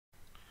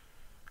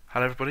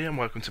Hello everybody and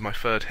welcome to my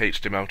third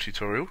HTML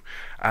tutorial,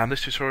 and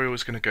this tutorial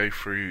is going to go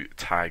through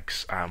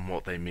tags and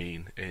what they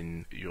mean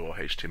in your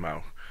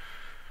HTML.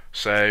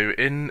 So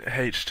in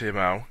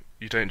HTML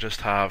you don't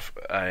just have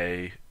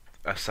a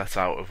set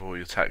out of all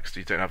your text,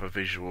 you don't have a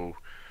visual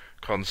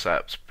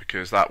concept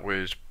because that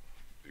would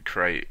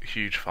create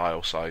huge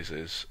file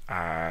sizes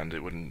and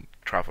it wouldn't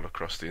travel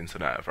across the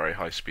internet at very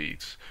high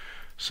speeds.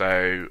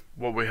 So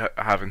what we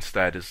have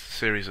instead is a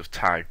series of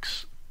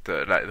tags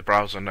that let the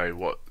browser know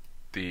what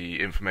the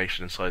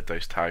information inside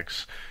those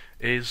tags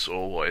is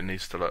or what it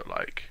needs to look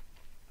like.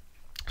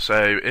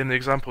 So in the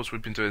examples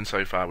we've been doing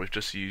so far, we've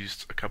just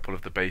used a couple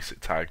of the basic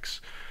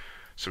tags.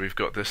 So we've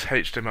got this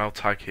HTML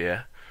tag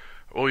here.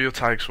 All your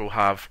tags will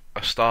have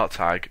a start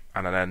tag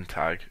and an end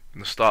tag,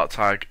 and the start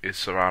tag is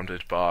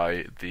surrounded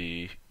by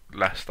the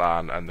less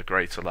than and the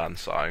greater than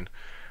sign,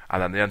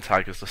 and then the end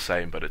tag is the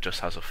same but it just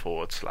has a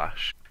forward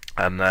slash.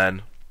 And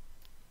then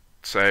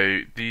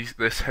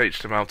this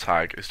HTML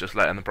tag is just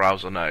letting the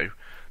browser know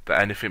that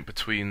anything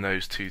between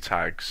those two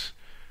tags,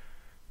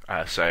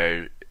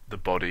 so the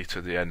body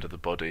to the end of the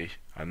body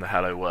and the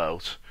hello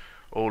world,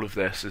 all of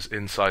this is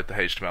inside the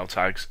HTML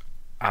tags,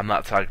 and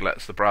that tag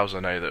lets the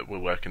browser know that we're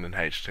working in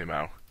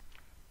HTML.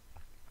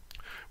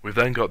 We've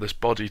then got this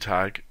body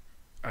tag,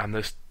 and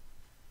this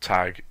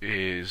tag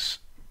it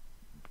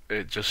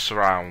just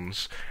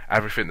surrounds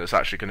everything that's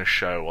actually going to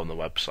show on the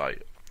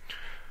website.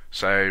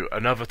 So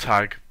another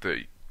tag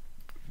that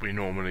we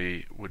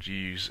normally would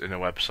use in a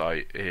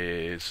website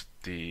is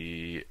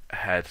the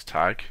head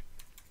tag,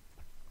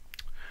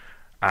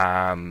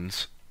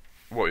 and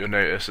what you'll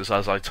notice is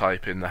as I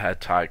type in the head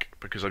tag,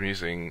 because I'm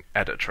using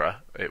Editor,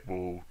 it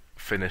will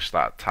finish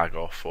that tag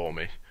off for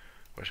me,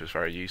 which is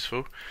very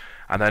useful.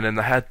 And then in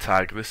the head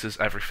tag, this is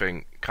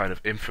everything kind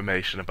of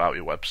information about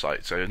your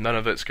website, so none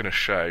of it's going to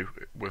show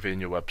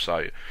within your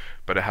website,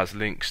 but it has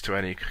links to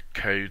any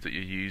code that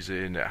you're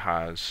using. It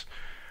has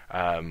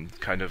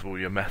kind of all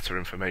your meta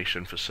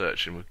information for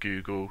searching with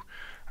Google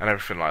and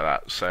everything like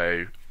that.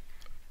 So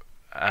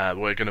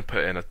we're going to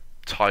put in a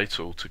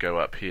title to go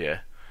up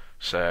here.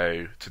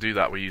 So to do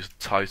that we use the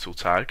title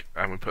tag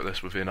and we put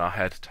this within our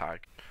head tag,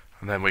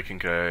 and then we can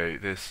go,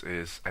 this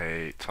is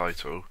a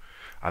title,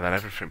 and then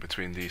everything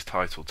between these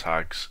title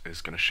tags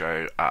is going to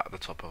show at the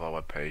top of our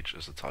web page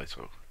as a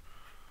title.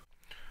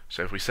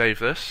 So if we save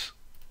this,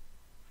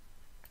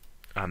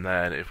 and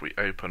then if we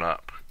open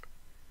up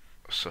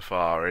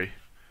Safari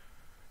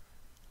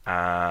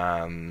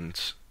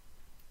and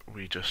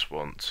we just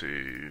want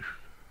to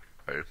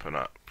open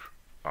up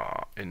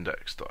our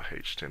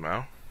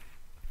index.html,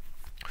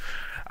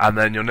 and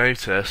then you'll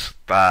notice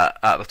that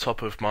at the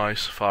top of my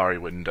Safari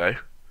window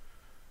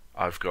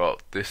I've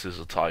got this as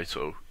a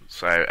title,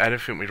 so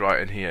anything we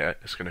write in here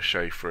is going to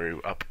show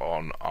through up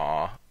on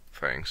our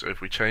thing. So if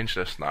we change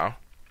this now,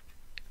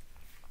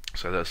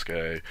 so let's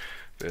go,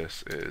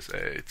 this is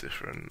a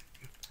different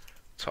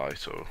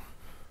title,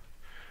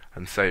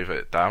 and save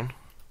it down,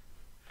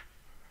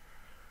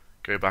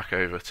 go back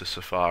over to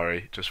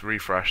Safari, just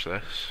refresh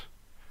this,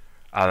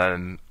 and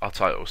then our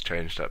title's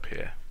changed up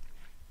here.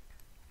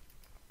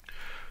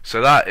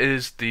 So that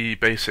is the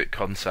basic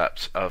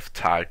concept of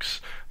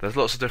tags. There's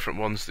lots of different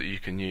ones that you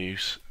can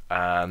use,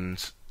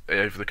 and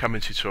over the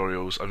coming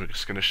tutorials I'm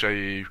just going to show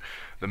you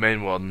the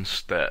main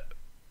ones that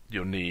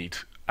you'll need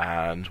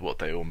and what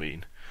they all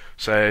mean.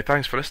 So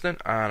thanks for listening,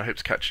 and I hope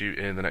to catch you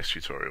in the next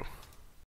tutorial.